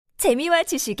재미와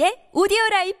지식의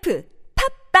오디오라이프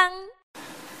팝빵.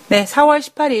 네, 4월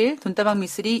 18일 돈다방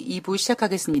미쓰리 2부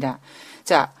시작하겠습니다.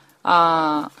 자,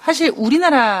 사실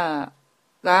우리나라가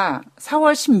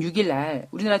 4월 16일 날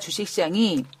우리나라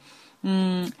주식시장이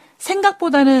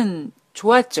생각보다는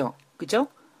좋았죠. 그죠?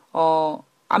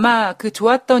 아마 그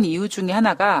좋았던 이유 중에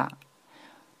하나가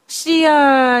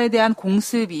시리아에 대한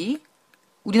공습이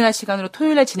우리나라 시간으로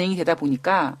토요일 날 진행이 되다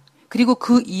보니까, 그리고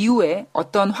그 이후에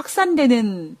어떤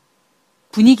확산되는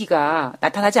분위기가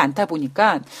나타나지 않다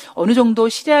보니까 어느 정도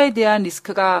시리아에 대한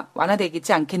리스크가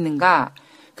완화되겠지 않겠는가.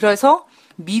 그래서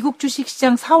미국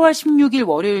주식시장 4월 16일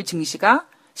월요일 증시가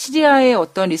시리아의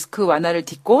어떤 리스크 완화를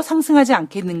딛고 상승하지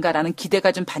않겠는가라는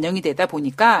기대가 좀 반영이 되다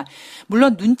보니까,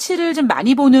 물론 눈치를 좀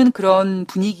많이 보는 그런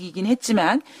분위기이긴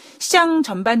했지만 시장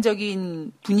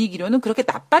전반적인 분위기로는 그렇게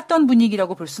나빴던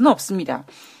분위기라고 볼 수는 없습니다.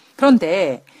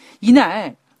 그런데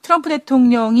이날 트럼프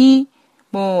대통령이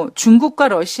중국과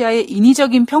러시아의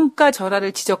인위적인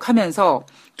평가절하를 지적하면서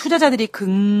투자자들이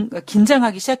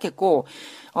긴장하기 시작했고,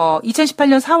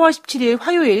 2018년 4월 17일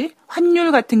화요일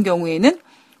환율 같은 경우에는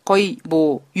거의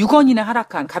 6원이나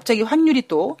하락한, 갑자기 환율이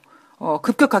또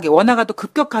급격하게, 원화가 또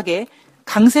급격하게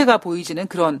강세가 보이지는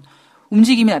그런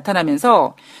움직임이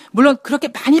나타나면서, 물론 그렇게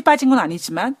많이 빠진 건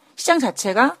아니지만 시장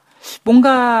자체가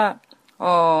뭔가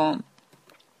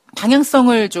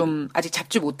방향성을 좀 아직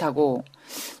잡지 못하고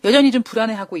여전히 좀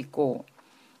불안해하고 있고,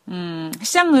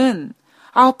 시장은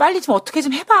빨리 좀 어떻게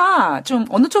좀 해봐, 좀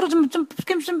어느 쪽으로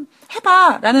좀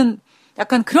해봐라는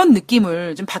약간 그런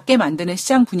느낌을 좀 받게 만드는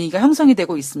시장 분위기가 형성이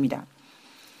되고 있습니다.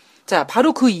 자,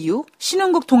 바로 그 이유,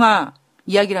 신흥국 통화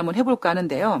이야기를 한번 해볼까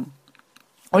하는데요.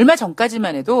 얼마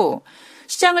전까지만 해도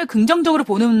시장을 긍정적으로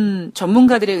보는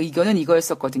전문가들의 의견은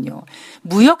이거였었거든요.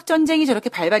 무역 전쟁이 저렇게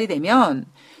발발이 되면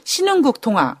신흥국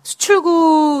통화,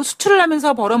 수출을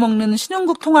하면서 벌어먹는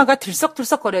신흥국 통화가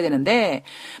들썩들썩 거려야 되는데,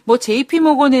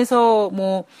 JP모건에서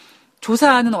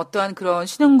조사하는 어떠한 그런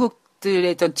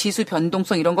신흥국들의 어떤 지수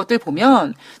변동성 이런 것들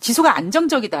보면 지수가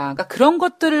안정적이다. 그러니까 그런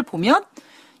것들을 보면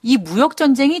이 무역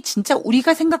전쟁이 진짜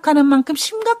우리가 생각하는 만큼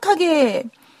심각하게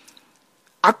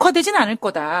악화되진 않을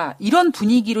거다. 이런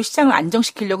분위기로 시장을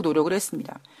안정시키려고 노력을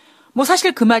했습니다.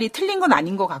 사실 그 말이 틀린 건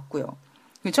아닌 것 같고요.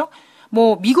 그렇죠?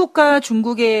 미국과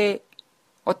중국의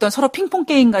어떤 서로 핑퐁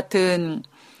게임 같은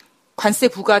관세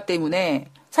부과 때문에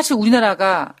사실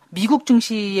우리나라가 미국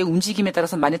증시의 움직임에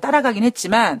따라서 많이 따라가긴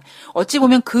했지만, 어찌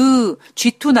보면 그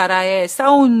G2 나라의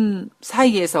싸움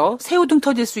사이에서 새우등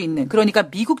터질 수 있는, 그러니까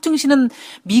미국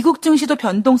증시도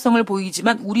변동성을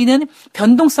보이지만 우리는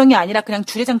변동성이 아니라 그냥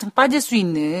주례장창 빠질 수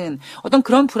있는 어떤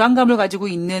그런 불안감을 가지고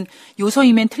있는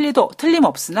요소임엔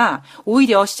틀림없으나,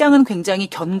 오히려 시장은 굉장히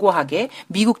견고하게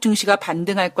미국 증시가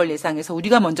반등할 걸 예상해서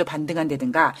우리가 먼저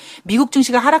반등한다든가, 미국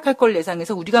증시가 하락할 걸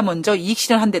예상해서 우리가 먼저 이익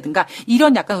실현한다든가,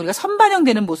 이런 약간 우리가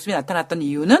선반영되는 모습이 나타났던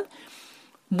이유는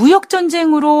무역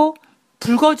전쟁으로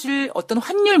불거질 어떤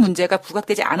환율 문제가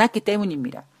부각되지 않았기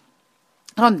때문입니다.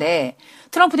 그런데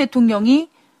트럼프 대통령이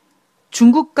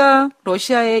중국과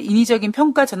러시아의 인위적인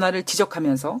평가 전환을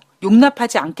지적하면서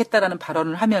용납하지 않겠다라는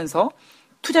발언을 하면서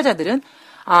투자자들은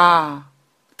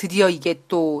드디어 이게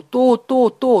또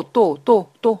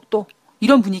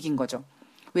이런 분위기인 거죠.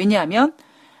 왜냐하면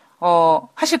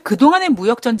사실 그동안의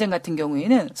무역전쟁 같은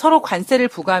경우에는 서로 관세를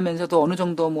부과하면서도 어느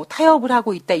정도 타협을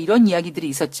하고 있다, 이런 이야기들이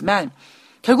있었지만,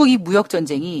 결국 이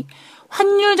무역전쟁이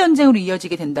환율전쟁으로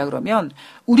이어지게 된다 그러면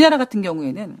우리나라 같은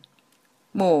경우에는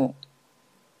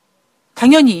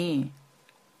당연히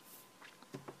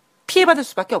피해받을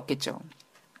수밖에 없겠죠.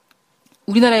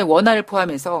 우리나라의 원화를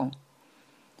포함해서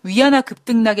위안화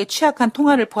급등락에 취약한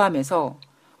통화를 포함해서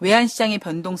외환시장의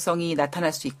변동성이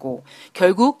나타날 수 있고,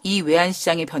 결국 이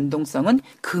외환시장의 변동성은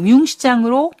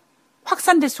금융시장으로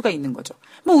확산될 수가 있는 거죠.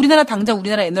 우리나라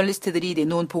애널리스트들이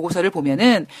내놓은 보고서를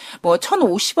보면은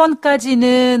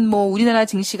 1,050원까지는 우리나라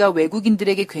증시가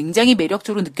외국인들에게 굉장히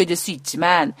매력적으로 느껴질 수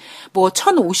있지만,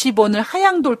 1,050원을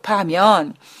하향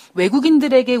돌파하면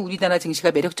외국인들에게 우리나라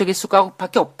증시가 매력적일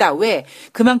수밖에 없다. 왜?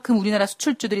 그만큼 우리나라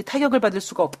수출주들이 타격을 받을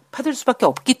수밖에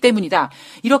없기 때문이다.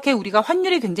 이렇게 우리가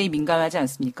환율에 굉장히 민감하지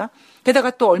않습니까?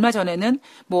 게다가 또 얼마 전에는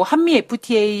한미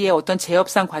FTA의 어떤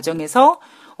재협상 과정에서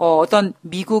어떤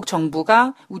미국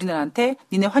정부가 우리나라한테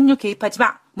니네 환율 개입하지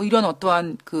마! 이런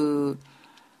어떠한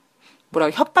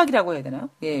협박이라고 해야 되나요?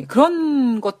 예,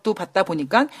 그런 것도 받다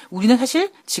보니까 우리는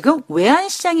사실 지금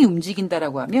외환시장이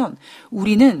움직인다라고 하면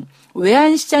우리는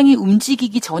외환시장이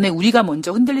움직이기 전에 우리가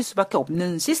먼저 흔들릴 수밖에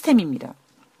없는 시스템입니다.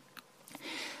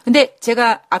 근데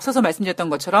제가 앞서서 말씀드렸던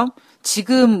것처럼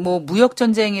지금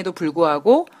무역전쟁에도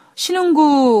불구하고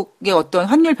신흥국의 어떤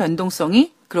환율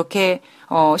변동성이 그렇게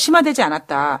심화되지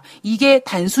않았다. 이게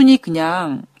단순히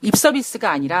그냥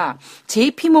립서비스가 아니라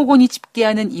JP모건이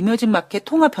집계하는 이머징 마켓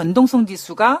통화 변동성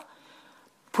지수가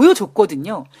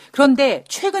보여줬거든요. 그런데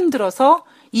최근 들어서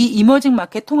이 이머징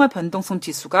마켓 통화 변동성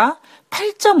지수가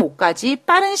 8.5까지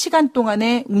빠른 시간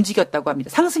동안에 움직였다고 합니다.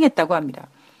 상승했다고 합니다.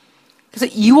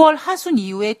 그래서 2월 하순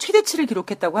이후에 최대치를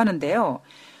기록했다고 하는데요.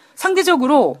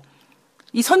 상대적으로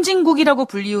이 선진국이라고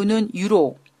불리우는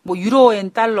유로,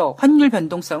 유로엔 달러 환율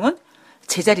변동성은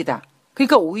제자리다.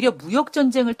 그러니까 오히려 무역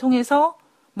전쟁을 통해서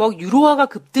유로화가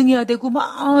급등해야 되고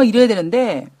이래야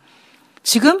되는데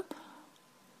지금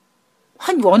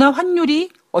원화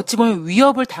환율이 어찌 보면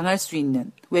위협을 당할 수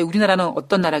있는, 왜 우리나라는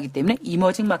어떤 나라이기 때문에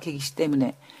이머징 마켓이기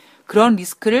때문에 그런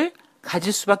리스크를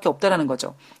가질 수밖에 없다라는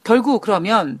거죠. 결국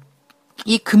그러면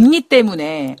이 금리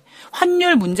때문에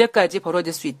환율 문제까지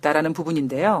벌어질 수 있다라는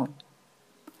부분인데요.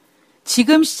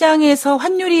 지금 시장에서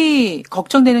환율이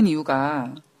걱정되는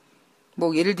이유가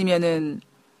예를 들면은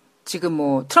지금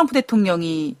트럼프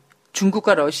대통령이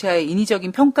중국과 러시아의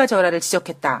인위적인 평가절하를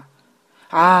지적했다.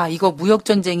 아, 이거 무역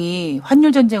전쟁이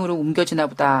환율 전쟁으로 옮겨지나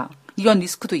보다. 이런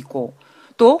리스크도 있고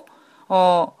또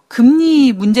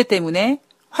금리 문제 때문에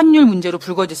환율 문제로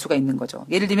불거질 수가 있는 거죠.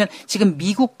 예를 들면 지금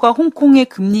미국과 홍콩의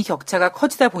금리 격차가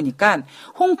커지다 보니까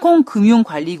홍콩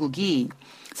금융관리국이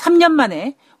 3년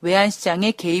만에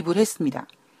외환시장에 개입을 했습니다.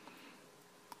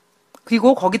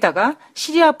 그리고 거기다가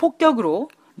시리아 폭격으로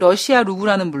러시아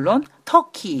루블화는 물론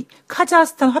터키,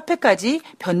 카자흐스탄 화폐까지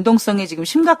변동성에 지금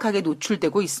심각하게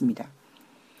노출되고 있습니다.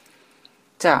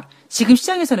 자, 지금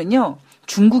시장에서는요,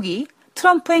 중국이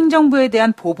트럼프 행정부에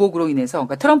대한 보복으로 인해서,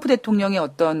 그러니까 트럼프 대통령의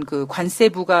어떤 그 관세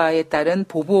부과에 따른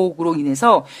보복으로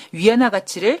인해서 위안화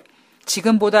가치를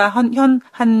지금보다 한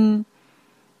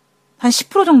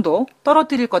 10% 정도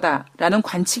떨어뜨릴 거다라는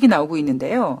관측이 나오고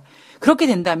있는데요. 그렇게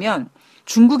된다면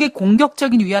중국의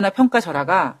공격적인 위안화 평가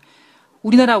절하가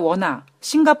우리나라 원화,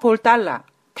 싱가포르 달러,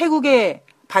 태국의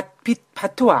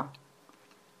바트화,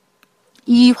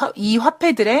 이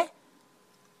화폐들의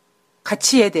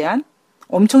가치에 대한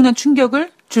엄청난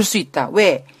충격을 줄 수 있다.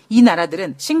 왜? 이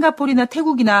나라들은 싱가포르나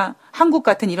태국이나 한국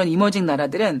같은 이런 이머징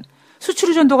나라들은 수출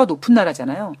의존도가 높은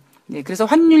나라잖아요. 네, 그래서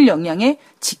환율 영향에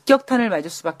직격탄을 맞을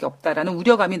수밖에 없다라는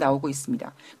우려감이 나오고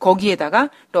있습니다. 거기에다가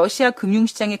러시아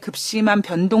금융시장의 급심한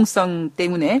변동성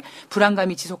때문에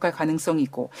불안감이 지속할 가능성이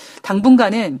있고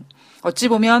당분간은 어찌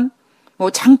보면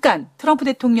잠깐 트럼프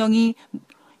대통령이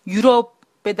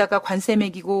유럽에다가 관세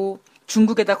매기고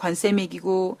중국에다 관세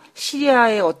매기고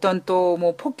시리아의 어떤 또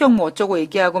폭격 어쩌고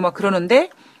얘기하고 그러는데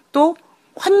또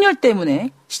환율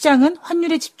때문에 시장은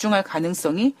환율에 집중할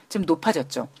가능성이 좀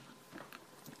높아졌죠.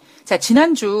 자,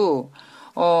 지난주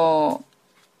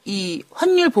이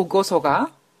환율 보고서가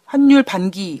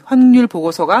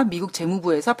미국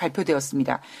재무부에서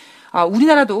발표되었습니다.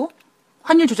 우리나라도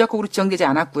환율 조작국으로 지정되지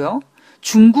않았고요.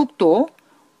 중국도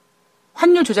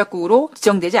환율 조작국으로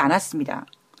지정되지 않았습니다.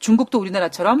 중국도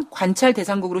우리나라처럼 관찰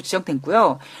대상국으로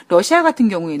지정됐고요. 러시아 같은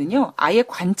경우에는요, 아예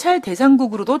관찰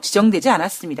대상국으로도 지정되지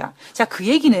않았습니다. 자, 그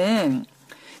얘기는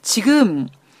지금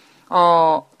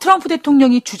트럼프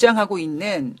대통령이 주장하고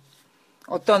있는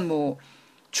어떤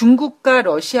중국과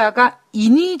러시아가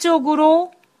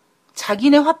인위적으로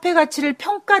자기네 화폐 가치를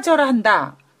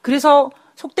평가절하한다. 그래서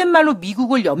속된 말로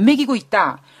미국을 연맥이고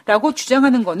있다라고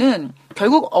주장하는 거는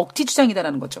결국 억지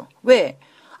주장이다라는 거죠. 왜?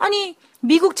 아니,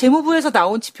 미국 재무부에서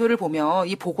나온 지표를 보면,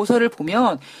 이 보고서를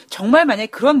보면 정말 만약에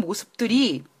그런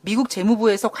모습들이 미국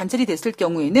재무부에서 관찰이 됐을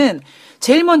경우에는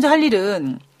제일 먼저 할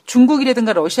일은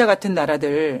중국이라든가 러시아 같은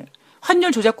나라들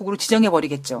환율 조작국으로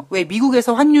지정해버리겠죠. 왜?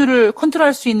 미국에서 환율을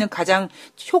컨트롤할 수 있는 가장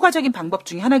효과적인 방법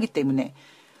중에 하나이기 때문에.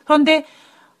 그런데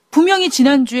분명히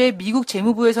지난주에 미국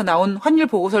재무부에서 나온 환율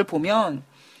보고서를 보면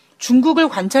중국을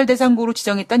관찰 대상국으로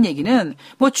지정했다는 얘기는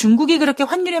중국이 그렇게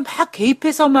환율에 막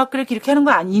개입해서 그렇게 하는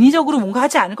거 인위적으로 뭔가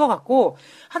하지 않을 것 같고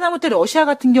하다못해 러시아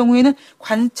같은 경우에는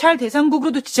관찰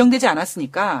대상국으로도 지정되지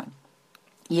않았으니까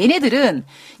얘네들은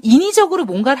인위적으로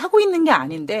뭔가를 하고 있는 게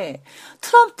아닌데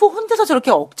트럼프 혼자서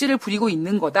저렇게 억지를 부리고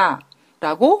있는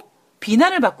거다라고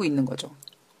비난을 받고 있는 거죠.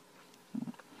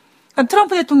 그러니까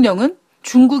트럼프 대통령은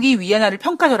중국이 위안화를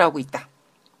평가절하고 있다.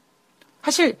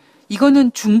 사실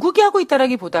이거는 중국이 하고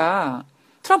있다라기보다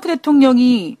트럼프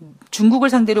대통령이 중국을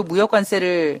상대로 무역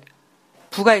관세를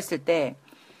부과했을 때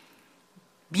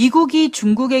미국이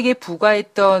중국에게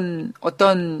부과했던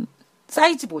어떤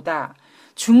사이즈보다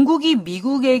중국이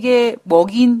미국에게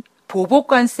먹인 보복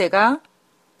관세가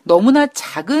너무나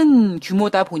작은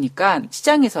규모다 보니까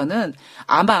시장에서는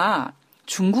아마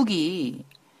중국이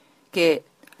이렇게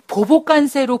보복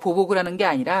관세로 보복을 하는 게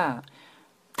아니라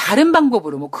다른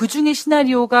방법으로 그 중에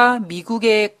시나리오가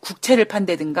미국의 국채를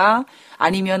판다든가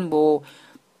아니면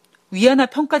위안화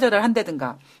평가절하를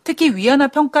한다든가, 특히 위안화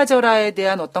평가절하에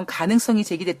대한 어떤 가능성이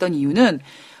제기됐던 이유는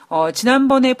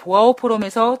지난번에 보아오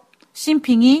포럼에서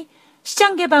시진핑이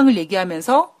시장 개방을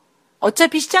얘기하면서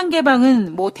어차피 시장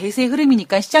개방은 뭐 대세의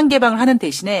흐름이니까 시장 개방을 하는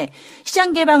대신에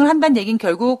시장 개방을 한다는 얘기는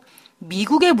결국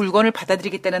미국의 물건을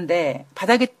받아들이겠다는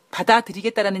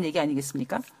얘기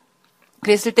아니겠습니까?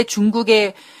 그랬을 때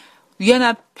중국의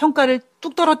위안화 평가를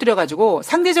뚝 떨어뜨려가지고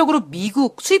상대적으로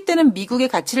수입되는 미국의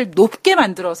가치를 높게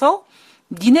만들어서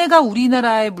니네가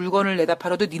우리나라의 물건을 내다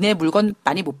팔아도 니네 물건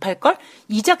많이 못 팔걸?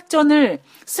 이 작전을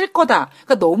쓸 거다.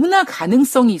 그러니까 너무나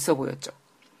가능성이 있어 보였죠.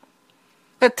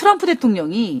 그러니까 트럼프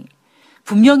대통령이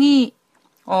분명히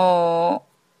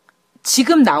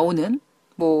지금 나오는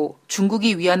뭐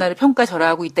중국이 위안화를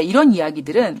평가절하하고 있다 이런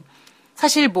이야기들은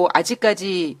사실 뭐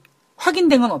아직까지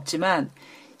확인된 건 없지만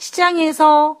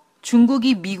시장에서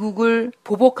중국이 미국을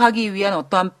보복하기 위한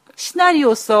어떠한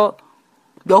시나리오서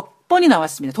몇 번이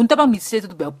나왔습니다. 돈다방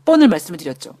미스에서도 몇 번을 말씀을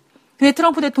드렸죠. 근데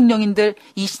트럼프 대통령인들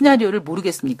이 시나리오를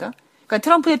모르겠습니까? 그러니까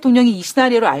트럼프 대통령이 이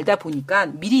시나리오를 알다 보니까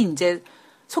미리 이제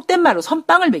속된 말로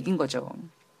선빵을 매긴 거죠.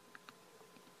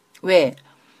 왜?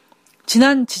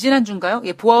 지지난주인가요?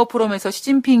 예, 보아오 포럼에서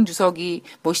시진핑 주석이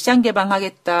뭐 시장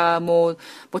개방하겠다, 뭐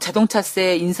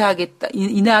자동차세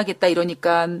인하하겠다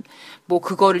이러니까 뭐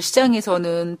그거를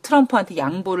시장에서는 트럼프한테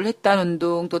양보를 했다는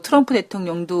둥, 또 트럼프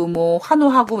대통령도 뭐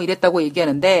환호하고 이랬다고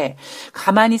얘기하는데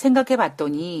가만히 생각해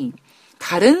봤더니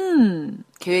다른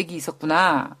계획이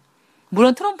있었구나.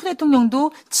 물론 트럼프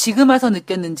대통령도 지금 와서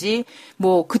느꼈는지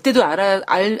뭐 그때도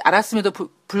알았음에도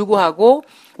불구하고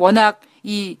워낙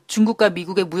이 중국과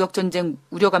미국의 무역전쟁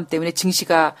우려감 때문에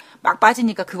증시가 막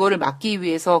빠지니까 그거를 막기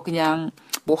위해서 그냥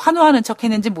뭐 환호하는 척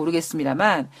했는지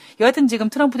모르겠습니다만 여하튼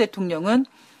지금 트럼프 대통령은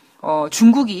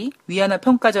중국이 위안화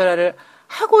평가절하를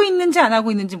하고 있는지 안 하고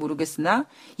있는지 모르겠으나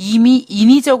이미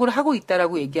인위적으로 하고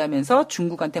있다라고 얘기하면서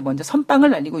중국한테 먼저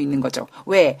선빵을 날리고 있는 거죠.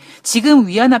 왜? 지금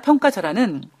위안화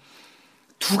평가절하는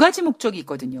두 가지 목적이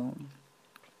있거든요.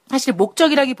 사실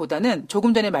목적이라기보다는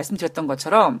조금 전에 말씀드렸던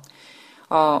것처럼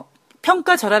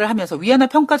평가절하를 하면서 위안화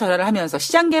평가절하를 하면서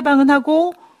시장 개방은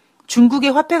하고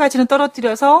중국의 화폐 가치는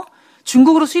떨어뜨려서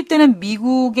중국으로 수입되는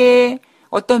미국의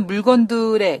어떤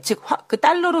물건들의 즉 그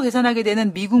달러로 계산하게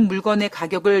되는 미국 물건의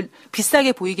가격을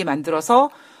비싸게 보이게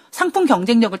만들어서 상품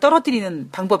경쟁력을 떨어뜨리는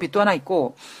방법이 또 하나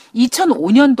있고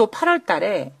 2005년도 8월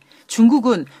달에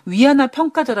중국은 위안화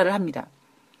평가절하를 합니다.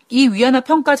 이 위안화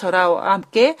평가절하와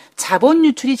함께 자본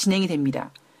유출이 진행이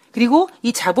됩니다. 그리고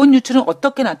이 자본 유출은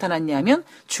어떻게 나타났냐면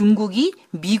중국이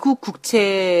미국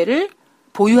국채를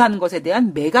보유하는 것에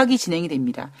대한 매각이 진행이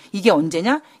됩니다. 이게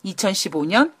언제냐?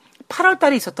 2015년 8월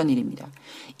달에 있었던 일입니다.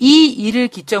 이 일을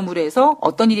기점으로 해서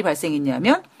어떤 일이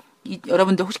발생했냐면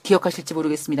여러분들 혹시 기억하실지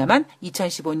모르겠습니다만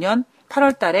 2015년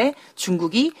 8월 달에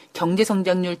중국이 경제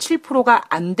성장률 7%가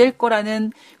안 될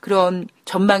거라는 그런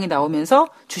전망이 나오면서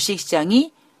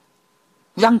주식시장이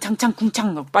우당창창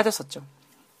궁창 빠졌었죠.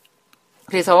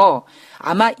 그래서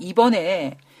아마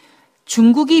이번에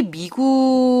중국이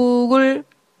미국을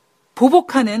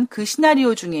보복하는 그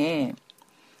시나리오 중에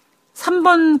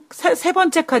세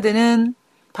번째 카드는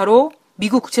바로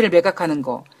미국 국채를 매각하는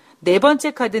거, 네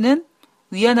번째 카드는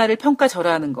위안화를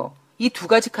평가절하하는 거, 이 두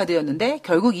가지 카드였는데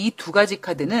결국 이 두 가지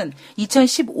카드는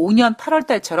 2015년 8월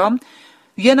달처럼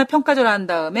위안화 평가절하한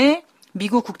다음에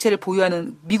미국 국채를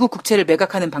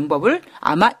매각하는 방법을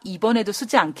아마 이번에도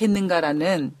쓰지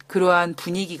않겠는가라는 그러한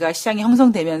분위기가 시장에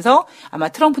형성되면서 아마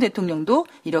트럼프 대통령도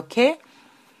이렇게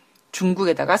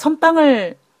중국에다가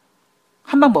선빵을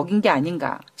한 방 먹인 게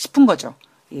아닌가 싶은 거죠.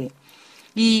 예.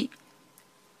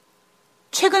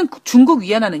 최근 중국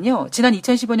위안화는요, 지난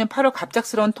 2015년 8월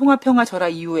갑작스러운 통화평화 절하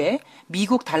이후에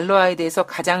미국 달러화에 대해서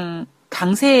가장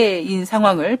강세인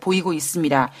상황을 보이고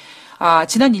있습니다.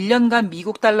 지난 1년간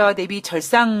미국 달러화 대비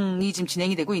절상이 지금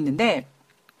진행이 되고 있는데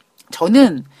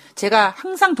저는 제가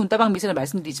항상 돈다방 미세를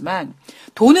말씀드리지만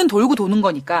돈은 돌고 도는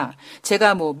거니까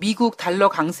제가 뭐 미국 달러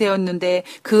강세였는데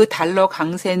그 달러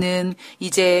강세는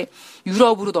이제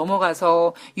유럽으로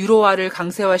넘어가서 유로화를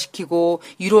강세화시키고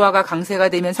유로화가 강세가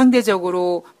되면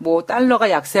상대적으로 뭐 달러가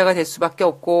약세가 될 수밖에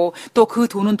없고 또 그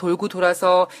돈은 돌고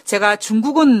돌아서 제가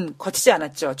중국은 거치지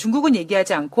않았죠. 중국은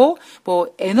얘기하지 않고 뭐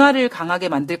엔화를 강하게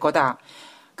만들 거다.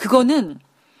 그거는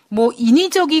뭐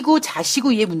인위적이고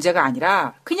자시고 이의 문제가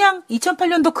아니라 그냥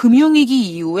 2008년도 금융위기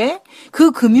이후에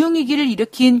그 금융위기를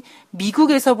일으킨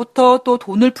미국에서부터 또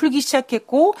돈을 풀기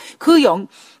시작했고 그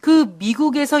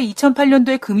미국에서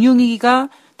 2008년도에 금융위기가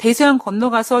대서양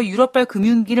건너가서 유럽발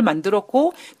금융위기를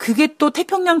만들었고 그게 또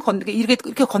태평양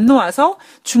이렇게 건너와서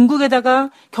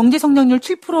중국에다가 경제 성장률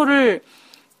 7%를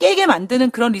깨게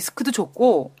만드는 그런 리스크도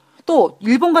줬고 또 또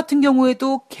일본 같은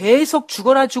경우에도 계속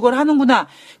죽어라 하는구나.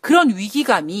 그런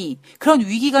위기감이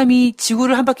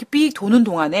지구를 한 바퀴 삐 도는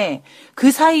동안에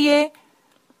그 사이에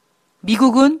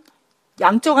미국은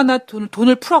양적 완화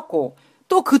돈을 풀었고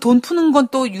또 그 돈 푸는 건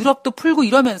또 유럽도 풀고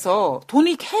이러면서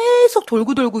돈이 계속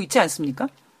돌고 있지 않습니까?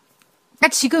 그러니까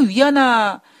지금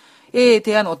위안화에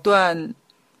대한 어떠한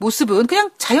모습은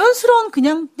그냥 자연스러운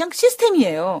그냥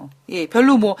시스템이에요. 예,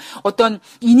 별로 뭐 어떤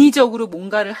인위적으로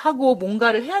뭔가를 하고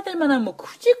뭔가를 해야 될 만한 뭐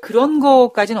굳이 그런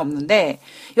것까지는 없는데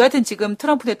여하튼 지금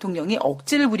트럼프 대통령이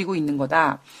억지를 부리고 있는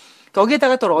거다.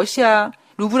 여기에다가 또 러시아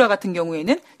루브라 같은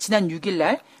경우에는 지난 6일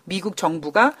날 미국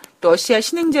정부가 러시아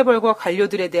신흥재벌과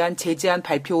관료들에 대한 제재안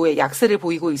발표에 약세를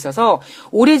보이고 있어서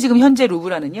올해 지금 현재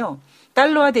루브라는요.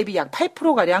 달러화 대비 약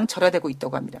 8%가량 절하되고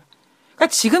있다고 합니다.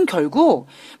 그러니까 지금 결국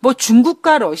뭐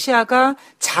중국과 러시아가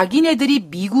자기네들이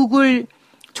미국을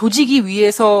조지기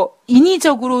위해서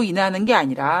인위적으로 인하는 게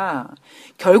아니라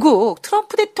결국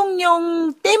트럼프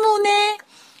대통령 때문에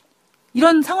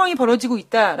이런 상황이 벌어지고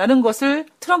있다라는 것을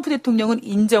트럼프 대통령은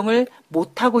인정을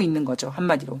못하고 있는 거죠.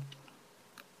 한마디로.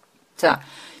 자,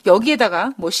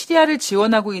 여기에다가 뭐 시리아를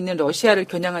지원하고 있는 러시아를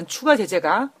겨냥한 추가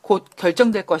제재가 곧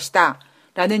결정될 것이다.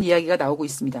 라는 이야기가 나오고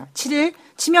있습니다. 7일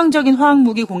치명적인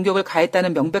화학무기 공격을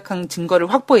가했다는 명백한 증거를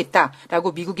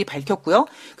확보했다라고 미국이 밝혔고요.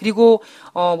 그리고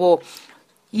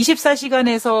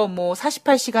 24시간에서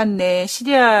 48시간 내에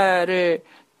시리아를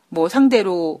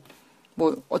상대로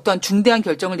어떤 중대한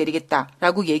결정을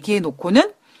내리겠다라고 얘기해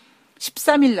놓고는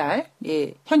 13일 날,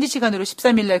 현지 시간으로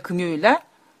 13일 날 금요일 날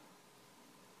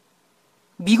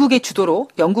미국의 주도로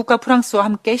영국과 프랑스와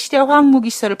함께 시리아 화학무기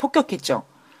시설을 폭격했죠.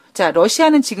 자,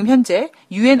 러시아는 지금 현재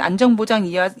유엔 안전보장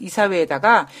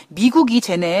이사회에다가 미국이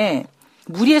쟤네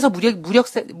무리해서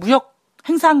무력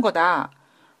행사한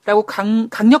거다라고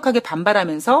강력하게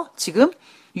반발하면서 지금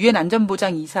유엔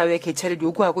안전보장 이사회 개최를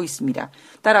요구하고 있습니다.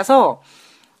 따라서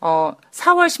 4월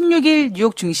 16일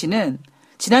뉴욕증시는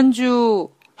지난주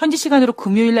현지 시간으로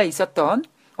금요일 날 있었던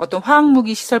어떤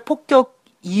화학무기 시설 폭격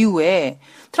이후에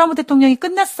트럼프 대통령이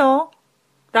끝났어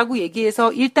라고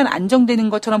얘기해서 일단 안정되는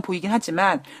것처럼 보이긴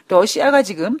하지만 러시아가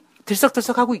지금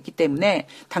들썩들썩하고 있기 때문에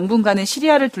당분간은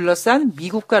시리아를 둘러싼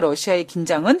미국과 러시아의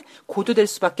긴장은 고조될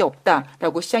수밖에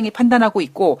없다라고 시장이 판단하고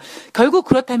있고 결국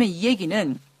그렇다면 이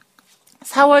얘기는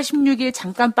 4월 16일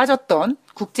잠깐 빠졌던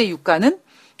국제 유가는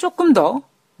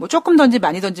조금인지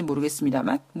많이든지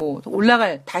모르겠습니다만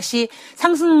다시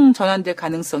상승 전환될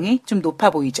가능성이 좀 높아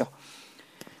보이죠.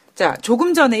 자,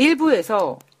 조금 전에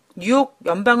일부에서 뉴욕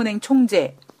연방은행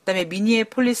총재, 그다음에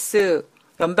미니애폴리스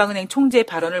연방은행 총재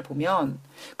발언을 보면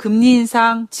금리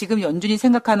인상 지금 연준이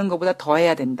생각하는 것보다 더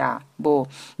해야 된다.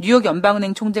 뉴욕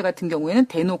연방은행 총재 같은 경우에는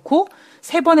대놓고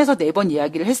 3번에서 4번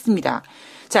이야기를 했습니다.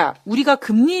 자, 우리가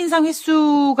금리 인상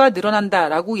횟수가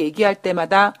늘어난다라고 얘기할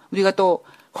때마다 우리가 또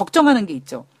걱정하는 게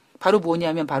있죠. 바로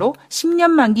뭐냐면 바로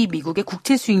 10년 만기 미국의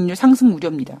국채 수익률 상승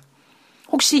우려입니다.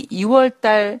 혹시 2월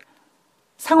달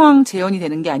상황 재현이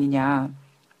되는 게 아니냐.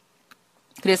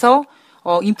 그래서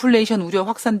인플레이션 우려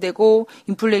확산되고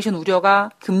인플레이션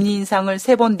우려가 금리 인상을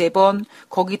 3번, 4번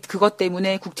그것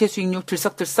때문에 국채 수익률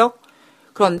들썩들썩.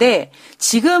 그런데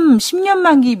지금 10년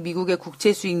만기 미국의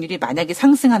국채 수익률이 만약에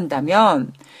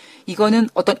상승한다면 이거는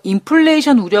어떤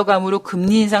인플레이션 우려감으로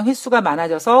금리 인상 횟수가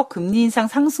많아져서 금리 인상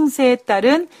상승세에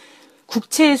따른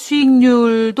국채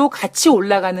수익률도 같이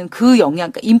올라가는 그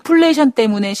영향, 그러니까 인플레이션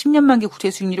때문에 10년 만기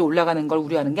국채 수익률이 올라가는 걸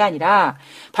우려하는 게 아니라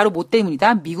바로 뭐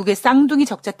때문이다? 미국의 쌍둥이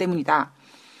적자 때문이다.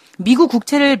 미국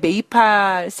국채를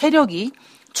매입할 세력이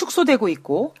축소되고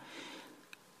있고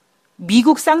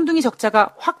미국 쌍둥이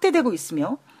적자가 확대되고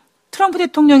있으며 트럼프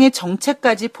대통령의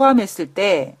정책까지 포함했을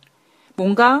때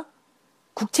뭔가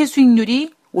국채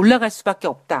수익률이 올라갈 수밖에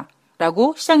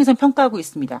없다라고 시장에서는 평가하고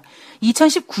있습니다.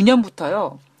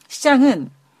 2019년부터요. 시장은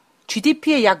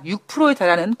GDP의 약 6%에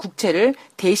달하는 국채를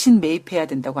대신 매입해야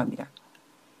된다고 합니다.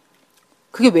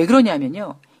 그게 왜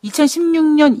그러냐면요.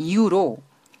 2016년 이후로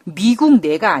미국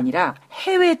내가 아니라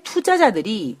해외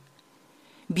투자자들이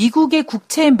미국의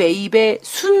국채 매입의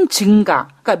순 증가,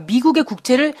 그러니까 미국의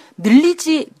국채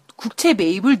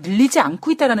매입을 늘리지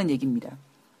않고 있다는 얘기입니다.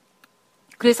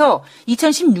 그래서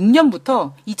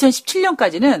 2016년부터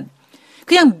 2017년까지는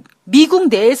그냥 미국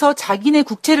내에서 자기네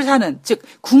국채를 사는, 즉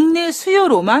국내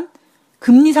수요로만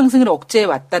금리 상승을 억제해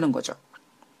왔다는 거죠.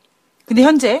 근데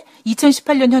현재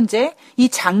 2018년 현재 이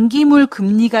장기물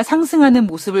금리가 상승하는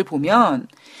모습을 보면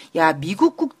야,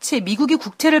 미국이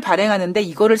국채를 발행하는데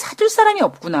이거를 사줄 사람이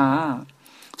없구나.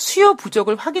 수요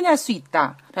부족을 확인할 수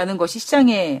있다라는 것이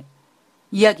시장의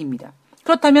이야기입니다.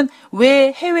 그렇다면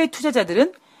왜 해외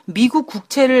투자자들은 미국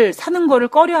국채를 사는 거를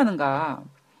꺼려 하는가?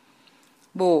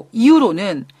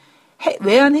 이유로는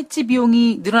외환 해지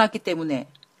비용이 늘어났기 때문에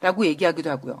라고 얘기하기도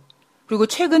하고요. 그리고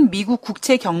최근 미국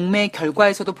국채 경매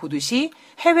결과에서도 보듯이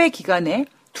해외 기관의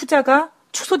투자가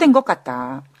축소된 것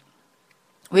같다.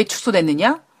 왜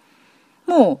축소됐느냐?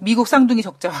 미국 쌍둥이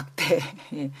적자 확대.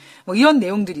 이런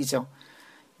내용들이죠.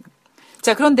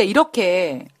 자, 그런데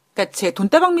이렇게, 그러니까 제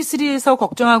돈다방 미스리에서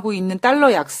걱정하고 있는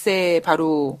달러 약세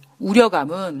바로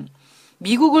우려감은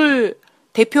미국을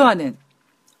대표하는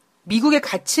미국의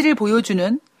가치를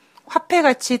보여주는 화폐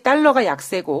가치 달러가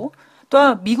약세고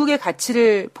또 미국의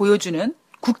가치를 보여주는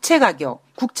국채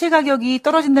가격이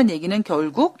떨어진다는 얘기는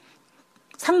결국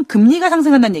금리가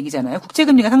상승한다는 얘기잖아요. 국채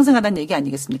금리가 상승한다는 얘기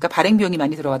아니겠습니까? 발행 비용이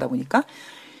많이 들어가다 보니까.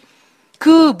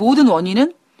 그 모든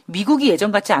원인은 미국이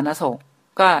예전 같지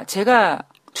않아서가 제가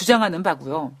주장하는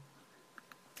바고요.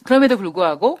 그럼에도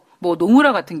불구하고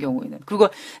노무라 같은 경우에는 그리고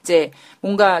이제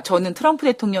뭔가 저는 트럼프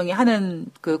대통령이 하는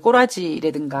그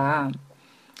꼬라지라든가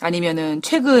아니면은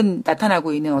최근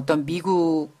나타나고 있는 어떤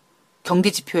미국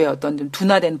경제 지표의 어떤 좀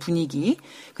둔화된 분위기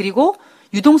그리고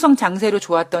유동성 장세로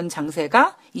좋았던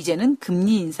장세가 이제는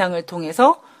금리 인상을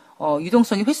통해서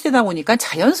유동성이 회수되다 보니까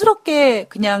자연스럽게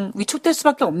그냥 위축될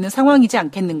수밖에 없는 상황이지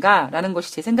않겠는가라는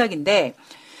것이 제 생각인데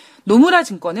노무라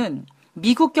증권은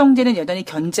미국 경제는 여전히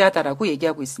견제하다라고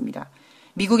얘기하고 있습니다.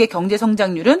 미국의 경제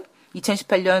성장률은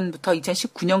 2018년부터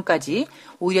 2019년까지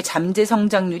오히려 잠재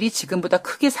성장률이 지금보다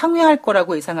크게 상회할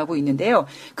거라고 예상하고 있는데요.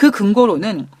 그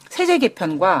근거로는 세제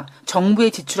개편과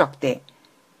정부의 지출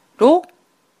확대로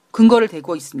근거를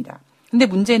대고 있습니다. 근데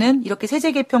문제는 이렇게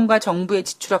세제 개편과 정부의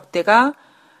지출 확대가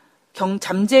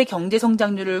잠재 경제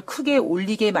성장률을 크게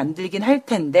올리게 만들긴 할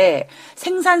텐데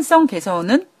생산성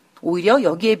개선은 오히려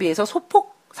여기에 비해서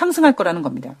소폭 상승할 거라는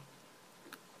겁니다.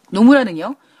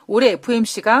 노무라는요. 올해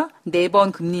FOMC가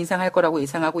 4번 금리 인상할 거라고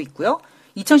예상하고 있고요.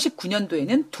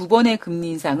 2019년도에는 2번의 금리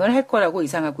인상을 할 거라고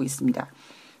예상하고 있습니다.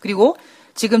 그리고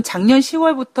지금 작년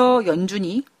 10월부터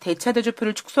연준이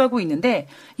대차대조표를 축소하고 있는데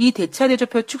이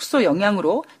대차대조표 축소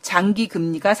영향으로 장기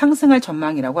금리가 상승할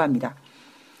전망이라고 합니다.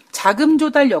 자금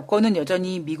조달 여건은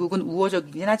여전히 미국은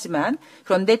우호적이긴 하지만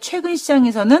그런데 최근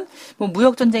시장에서는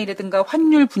무역전쟁이라든가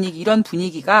환율 분위기 이런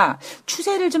분위기가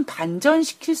추세를 좀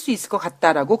반전시킬 수 있을 것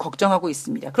같다라고 걱정하고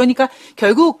있습니다. 그러니까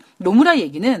결국 노무라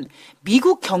얘기는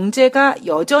미국 경제가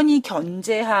여전히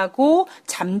견제하고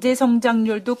잠재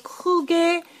성장률도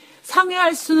크게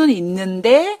상회할 수는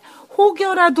있는데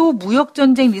혹여라도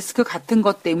무역전쟁 리스크 같은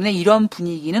것 때문에 이런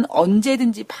분위기는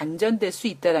언제든지 반전될 수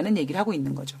있다라는 얘기를 하고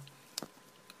있는 거죠.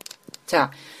 자,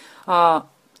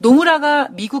 노무라가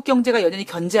미국 경제가 여전히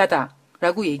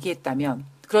견제하다라고 얘기했다면,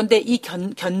 그런데 이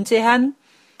건재한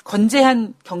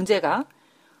경제가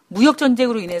무역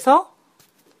전쟁으로 인해서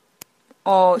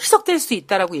희석될 수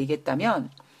있다라고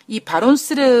얘기했다면, 이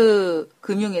바론스에서는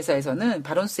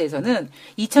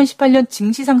 2018년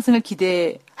증시 상승을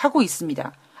기대하고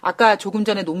있습니다. 아까 조금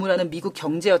전에 노무라는 미국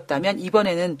경제였다면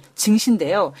이번에는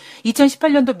증시인데요.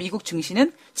 2018년도 미국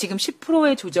증시는 지금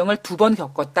 10%의 조정을 2번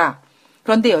겪었다.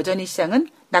 그런데 여전히 시장은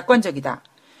낙관적이다.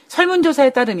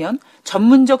 설문조사에 따르면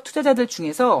전문적 투자자들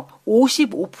중에서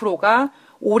 55%가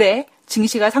올해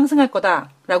증시가 상승할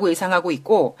거다라고 예상하고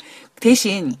있고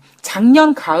대신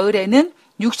작년 가을에는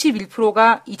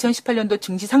 61%가 2018년도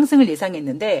증시 상승을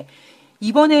예상했는데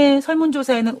이번에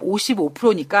설문조사에는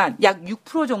 55%니까 약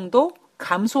 6% 정도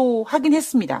감소하긴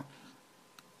했습니다.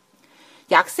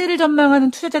 약세를 전망하는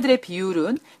투자자들의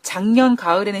비율은 작년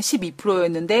가을에는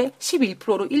 12%였는데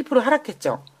 11%로 1%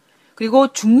 하락했죠.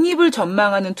 그리고 중립을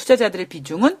전망하는 투자자들의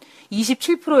비중은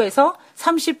 27%에서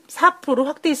 34%로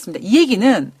확대했습니다. 이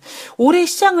얘기는 올해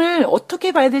시장을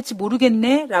어떻게 봐야 될지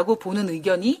모르겠네라고 보는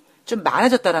의견이 좀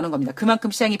많아졌다라는 겁니다.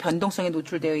 그만큼 시장이 변동성에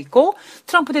노출되어 있고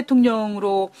트럼프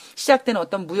대통령으로 시작된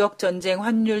어떤 무역전쟁,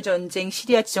 환율전쟁,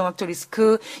 시리아 지정학적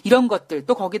리스크 이런 것들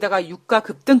또 거기다가 유가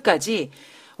급등까지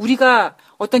우리가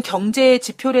어떤 경제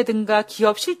지표라든가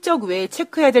기업 실적 외에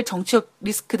체크해야 될 정치적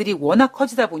리스크들이 워낙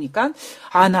커지다 보니까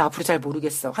나 앞으로 잘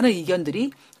모르겠어 하는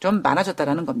의견들이 좀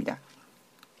많아졌다라는 겁니다.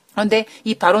 그런데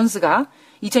이 바론스가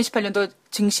 2018년도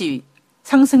증시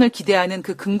상승을 기대하는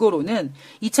그 근거로는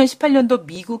 2018년도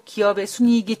미국 기업의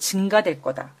순이익이 증가될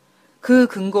거다. 그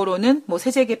근거로는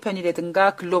세제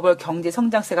개편이라든가 글로벌 경제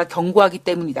성장세가 견고하기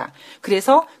때문이다.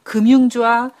 그래서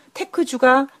금융주와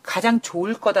테크주가 가장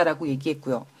좋을 거다라고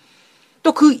얘기했고요.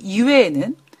 또 그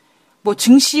이외에는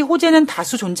증시 호재는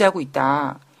다수 존재하고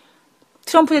있다.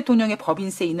 트럼프 대통령의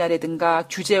법인세 인하라든가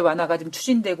규제 완화가 좀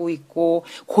추진되고 있고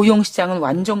고용시장은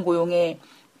완전 고용에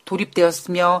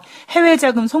돌입되었으며 해외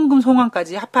자금 송금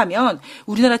송환까지 합하면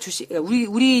우리나라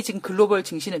우리 지금 글로벌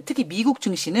증시는 특히 미국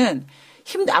증시는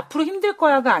앞으로 힘들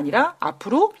거야가 아니라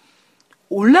앞으로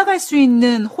올라갈 수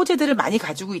있는 호재들을 많이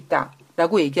가지고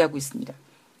있다라고 얘기하고 있습니다.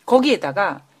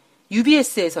 거기에다가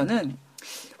UBS에서는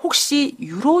혹시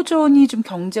유로존이 좀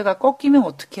경제가 꺾이면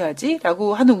어떻게 하지?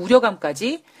 라고 하는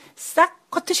우려감까지 싹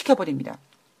커트시켜버립니다.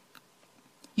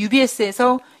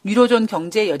 UBS에서 유로존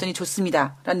경제 여전히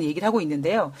좋습니다. 라는 얘기를 하고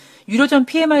있는데요. 유로존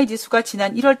PMI 지수가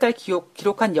지난 1월달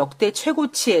기록한 역대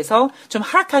최고치에서 좀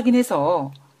하락하긴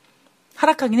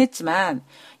했지만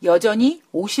여전히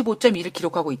 55.2를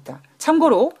기록하고 있다.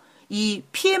 참고로 이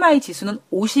PMI 지수는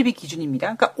 50이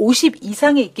기준입니다. 그러니까 50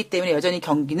 이상에 있기 때문에 여전히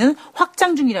경기는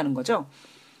확장 중이라는 거죠.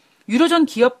 유로존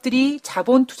기업들이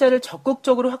자본 투자를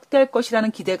적극적으로 확대할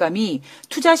것이라는 기대감이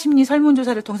투자 심리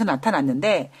설문조사를 통해서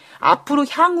나타났는데 앞으로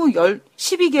향후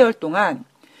 12개월 동안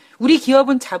우리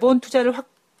기업은 자본 투자를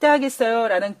확대하겠어요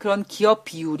라는 그런 기업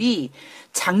비율이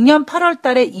작년 8월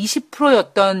달에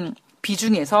 20%였던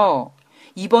비중에서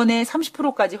이번에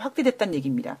 30%까지 확대됐다는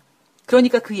얘기입니다.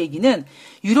 그러니까 그 얘기는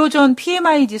유로존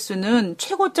PMI 지수는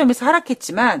최고점에서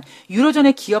하락했지만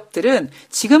유로존의 기업들은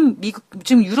지금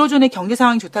유로존의 경제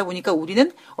상황이 좋다 보니까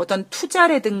우리는 어떤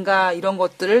투자라든가 이런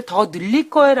것들을 더 늘릴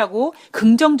거라고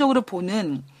긍정적으로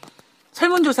보는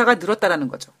설문조사가 늘었다라는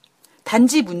거죠.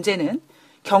 단지 문제는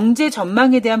경제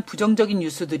전망에 대한 부정적인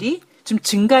뉴스들이 좀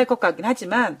증가할 것 같긴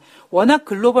하지만 워낙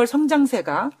글로벌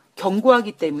성장세가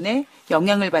견고하기 때문에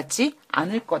영향을 받지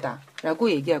않을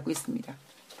거다라고 얘기하고 있습니다.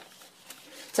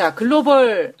 자,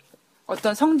 글로벌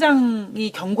어떤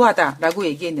성장이 견고하다라고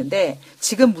얘기했는데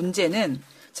지금 문제는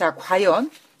자,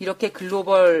 과연 이렇게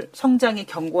글로벌 성장의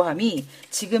견고함이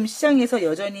지금 시장에서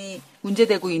여전히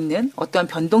문제되고 있는 어떠한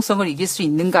변동성을 이길 수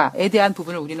있는가에 대한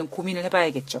부분을 우리는 고민을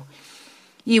해봐야겠죠.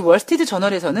 이 월스트리트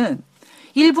저널에서는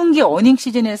 1분기 어닝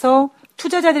시즌에서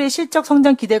투자자들의 실적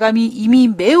성장 기대감이 이미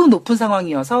매우 높은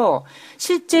상황이어서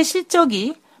실제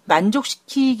실적이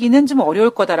만족시키기는 좀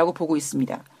어려울 거다라고 보고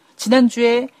있습니다.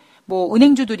 지난주에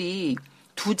은행주들이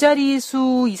두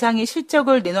자릿수 이상의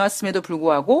실적을 내놓았음에도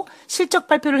불구하고 실적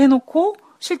발표를 해놓고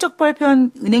실적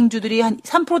발표한 은행주들이 한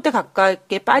 3%대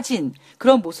가깝게 빠진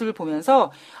그런 모습을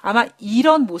보면서 아마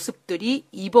이런 모습들이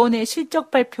이번에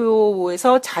실적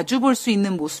발표에서 자주 볼 수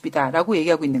있는 모습이다라고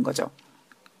얘기하고 있는 거죠.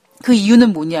 그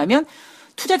이유는 뭐냐면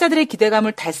투자자들의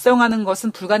기대감을 달성하는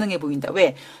것은 불가능해 보인다.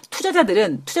 왜?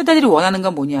 투자자들이 원하는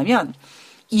건 뭐냐면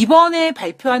이번에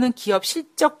발표하는 기업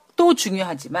실적도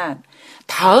중요하지만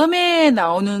다음에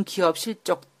나오는 기업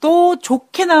실적도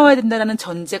좋게 나와야 된다는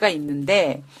전제가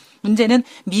있는데 문제는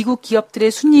미국 기업들의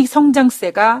순이익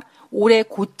성장세가 올해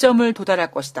고점을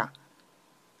도달할 것이다.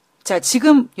 자,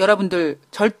 지금 여러분들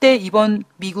절대 이번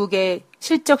미국의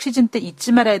실적 시즌 때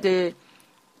잊지 말아야 될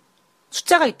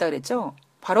숫자가 있다 그랬죠?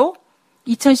 바로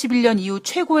 2011년 이후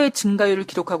최고의 증가율을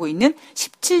기록하고 있는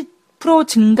 17%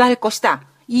 증가할 것이다.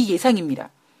 이 예상입니다.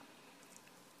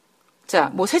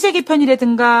 자, 세제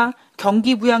개편이라든가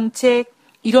경기 부양책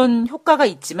이런 효과가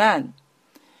있지만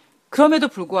그럼에도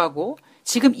불구하고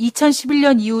지금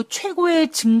 2011년 이후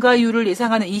최고의 증가율을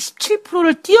예상하는 이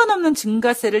 17%를 뛰어넘는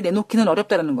증가세를 내놓기는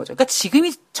어렵다는 거죠. 그러니까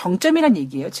지금이 정점이란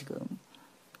얘기예요, 지금.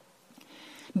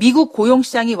 미국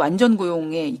고용시장이 완전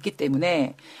고용에 있기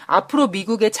때문에 앞으로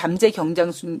미국의 잠재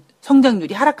경장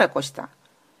성장률이 하락할 것이다.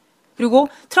 그리고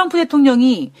트럼프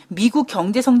대통령이 미국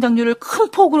경제 성장률을 큰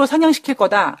폭으로 상향시킬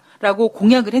거다라고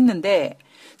공약을 했는데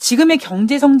지금의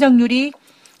경제 성장률이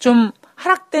좀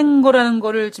하락된 거라는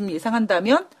거를 좀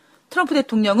예상한다면 트럼프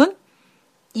대통령은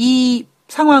이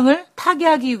상황을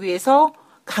타개하기 위해서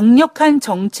강력한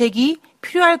정책이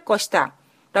필요할 것이다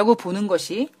라고 보는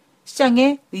것이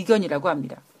시장의 의견이라고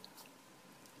합니다.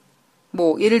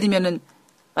 예를 들면은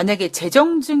만약에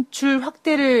재정 지출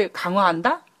확대를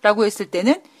강화한다 라고 했을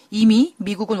때는 이미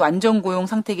미국은 완전 고용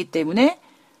상태이기 때문에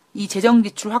이 재정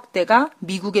지출 확대가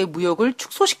미국의 무역을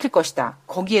축소시킬 것이다.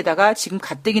 거기에다가 지금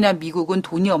가뜩이나 미국은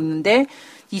돈이 없는데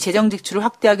이 재정 지출을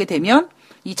확대하게 되면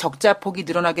이 적자 폭이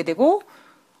늘어나게 되고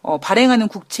발행하는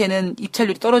국채는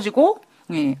입찰률이 떨어지고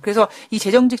그래서 이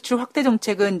재정 지출 확대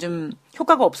정책은 좀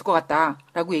효과가 없을 것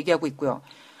같다라고 얘기하고 있고요.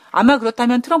 아마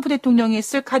그렇다면 트럼프 대통령이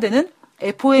쓸 카드는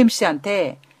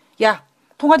FOMC한테 야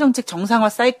통화정책 정상화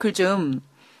사이클 좀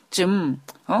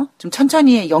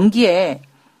천천히 연기해.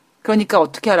 그러니까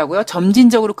어떻게 하라고요?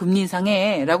 점진적으로 금리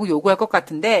인상해 라고 요구할 것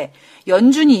같은데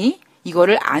연준이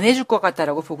이거를 안 해줄 것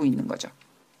같다라고 보고 있는 거죠.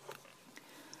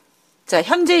 자,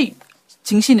 현재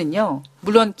증시는요.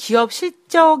 물론 기업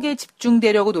실적에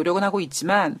집중되려고 노력은 하고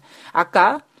있지만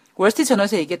아까 월스트리트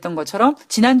저널에서 얘기했던 것처럼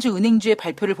지난주 은행주의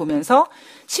발표를 보면서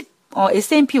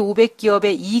S&P 500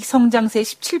 기업의 이익 성장세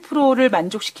 17%를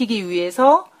만족시키기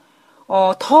위해서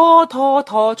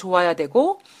더 좋아야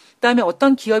되고 그다음에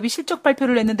어떤 기업이 실적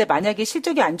발표를 했는데 만약에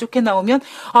실적이 안 좋게 나오면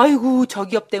아이고 저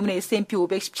기업 때문에 S&P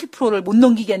 500 17%를 못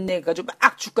넘기겠네 해가지고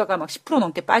막 주가가 막 10%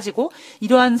 넘게 빠지고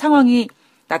이러한 상황이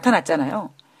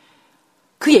나타났잖아요.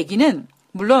 그 얘기는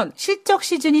물론 실적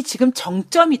시즌이 지금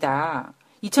정점이다.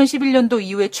 2011년도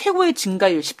이후에 최고의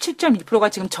증가율 17.1%가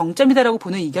지금 정점이다라고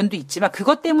보는 의견도 있지만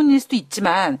그것 때문일 수도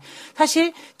있지만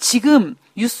사실 지금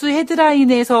뉴스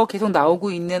헤드라인에서 계속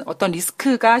나오고 있는 어떤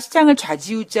리스크가 시장을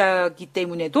좌지우지하기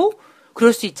때문에도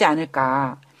그럴 수 있지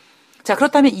않을까. 자,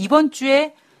 그렇다면 이번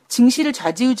주에 증시를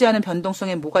좌지우지하는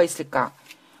변동성에 뭐가 있을까?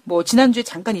 뭐 지난주에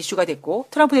잠깐 이슈가 됐고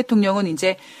트럼프 대통령은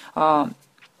이제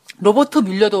로버트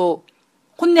뮬러도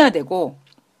혼내야 되고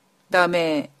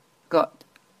그다음에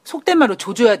속된 말로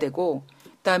조져야 되고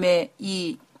그다음에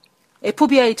이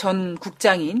FBI 전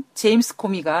국장인 제임스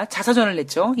코미가 자서전을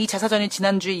냈죠. 이 자서전이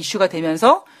지난주에 이슈가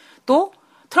되면서 또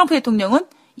트럼프 대통령은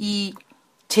이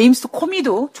제임스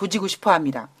코미도 조지고 싶어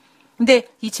합니다. 근데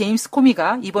이 제임스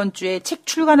코미가 이번 주에 책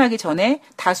출간하기 전에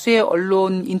다수의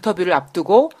언론 인터뷰를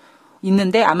앞두고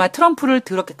있는데 아마 트럼프를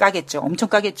더럽게 까겠죠. 엄청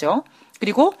까겠죠.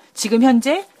 그리고 지금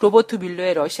현재 로버트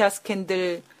뮬러의 러시아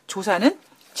스캔들 조사는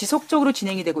지속적으로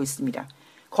진행이 되고 있습니다.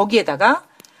 거기에다가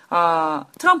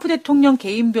트럼프 대통령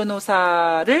개인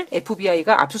변호사를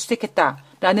FBI가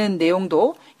압수수색했다라는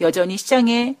내용도 여전히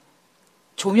시장에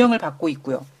조명을 받고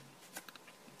있고요.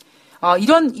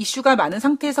 이런 이슈가 많은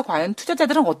상태에서 과연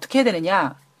투자자들은 어떻게 해야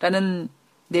되느냐라는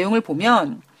내용을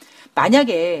보면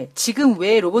만약에 지금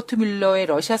왜 로버트 뮬러의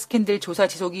러시아 스캔들 조사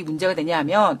지속이 문제가 되냐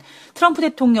하면 트럼프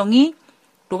대통령이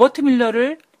로버트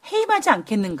뮬러를 해임하지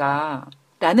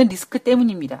않겠는가라는 리스크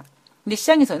때문입니다. 근데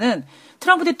시장에서는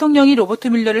트럼프 대통령이 로버트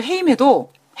뮬러를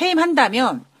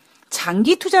해임한다면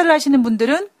장기 투자를 하시는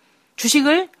분들은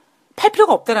주식을 팔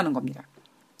필요가 없다라는 겁니다.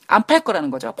 안 팔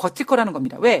거라는 거죠. 버틸 거라는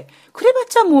겁니다. 왜?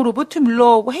 그래봤자 뭐 로버트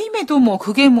뮬러 해임해도 뭐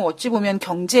그게 뭐 어찌 보면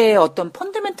경제의 어떤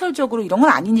펀더멘털적으로 이런 건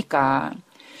아니니까.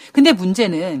 근데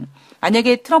문제는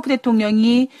만약에 트럼프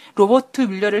대통령이 로버트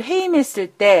뮬러를 해임했을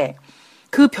때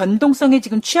그 변동성에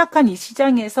지금 취약한 이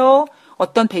시장에서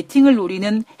어떤 베팅을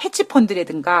노리는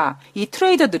헤지펀드라든가 이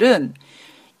트레이더들은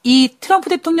이 트럼프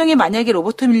대통령이 만약에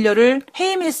로버트 뮬러를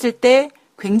해임했을 때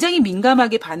굉장히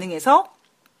민감하게 반응해서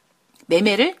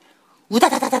매매를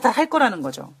우다다다다다 할 거라는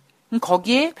거죠.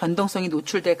 거기에 변동성이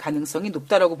노출될 가능성이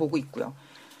높다라고 보고 있고요.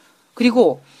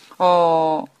 그리고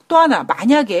또 하나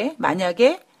만약에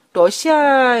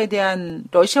러시아와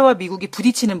미국이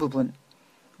부딪히는 부분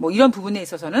뭐 이런 부분에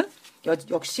있어서는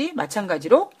역시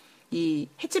마찬가지로 이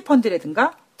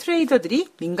헤지펀드라든가 트레이더들이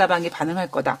민감하게 반응할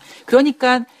거다.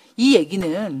 그러니까 이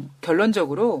얘기는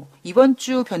결론적으로 이번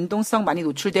주 변동성 많이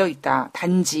노출되어 있다.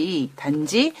 단지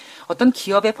어떤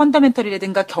기업의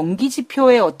펀더멘털이라든가 경기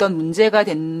지표에 어떤 문제가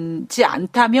되지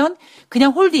않다면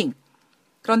그냥 홀딩.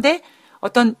 그런데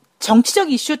어떤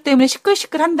정치적 이슈 때문에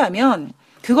시끌시끌한다면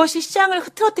그것이 시장을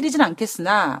흐트러뜨리진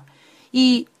않겠으나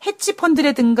이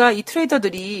헤지펀드라든가 이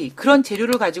트레이더들이 그런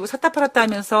재료를 가지고 샀다 팔았다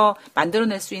하면서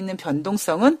만들어낼 수 있는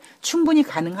변동성은 충분히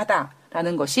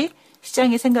가능하다라는 것이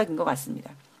시장의 생각인 것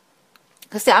같습니다.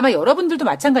 글쎄 아마 여러분들도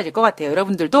마찬가지일 것 같아요.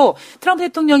 여러분들도 트럼프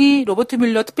대통령이 로버트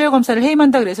뮬러 특별검사를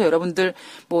해임한다 그래서 여러분들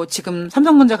뭐 지금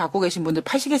삼성전자 갖고 계신 분들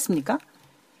파시겠습니까?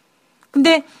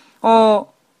 근데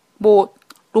뭐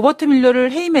로버트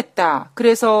뮬러를 해임했다.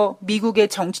 그래서 미국의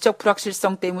정치적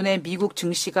불확실성 때문에 미국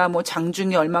증시가 뭐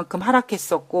장중에 얼만큼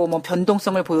하락했었고 뭐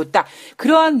변동성을 보였다.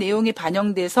 그러한 내용이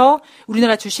반영돼서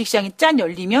우리나라 주식시장이 짠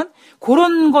열리면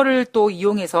그런 거를 또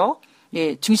이용해서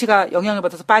증시가 영향을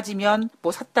받아서 빠지면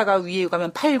뭐 샀다가 위에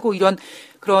가면 팔고 이런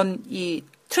그런 이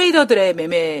트레이더들의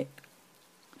매매를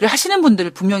하시는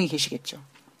분들 분명히 계시겠죠.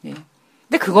 예.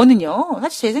 근데 그거는요.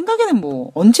 사실 제 생각에는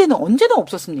뭐 언제나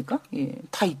없었습니까? 예.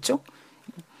 다 있죠.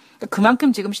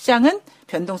 그만큼 지금 시장은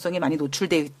변동성이 많이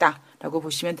노출되어 있다라고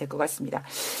보시면 될 것 같습니다.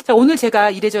 자, 오늘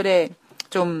제가 이래저래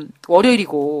좀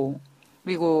월요일이고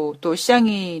그리고 또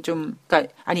시장이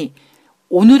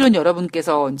오늘은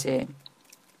여러분께서 이제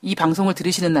이 방송을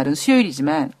들으시는 날은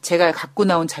수요일이지만 제가 갖고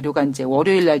나온 자료가 이제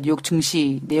월요일 날 뉴욕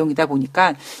증시 내용이다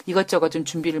보니까 이것저것 좀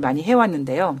준비를 많이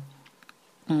해왔는데요.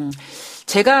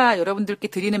 제가 여러분들께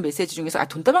드리는 메시지 중에서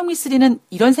돈다방 미쓰리는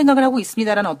이런 생각을 하고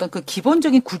있습니다라는 어떤 그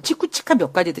기본적인 굵직굵직한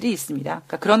몇 가지들이 있습니다.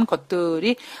 그러니까 그런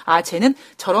것들이 쟤는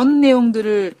저런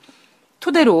내용들을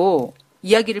토대로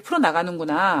이야기를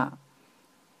풀어나가는구나.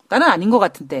 나는 아닌 것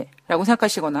같은데 라고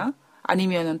생각하시거나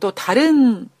아니면은 또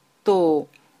다른 또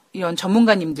이런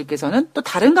전문가님들께서는 또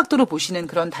다른 각도로 보시는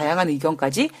그런 다양한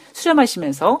의견까지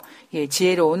수렴하시면서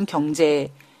지혜로운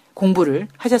경제 공부를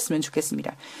하셨으면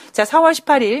좋겠습니다. 자, 4월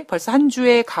 18일 벌써 한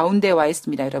주의 가운데 와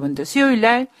있습니다. 여러분들 수요일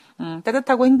날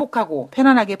따뜻하고 행복하고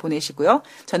편안하게 보내시고요.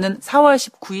 저는 4월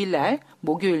 19일 날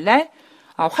목요일 날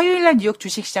화요일 날 뉴욕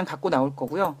주식시장 갖고 나올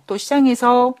거고요. 또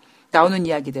시장에서 나오는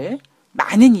이야기들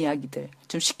많은 이야기들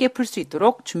좀 쉽게 풀 수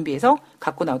있도록 준비해서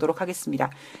갖고 나오도록 하겠습니다.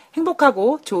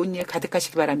 행복하고 좋은 일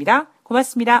가득하시기 바랍니다.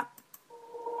 고맙습니다.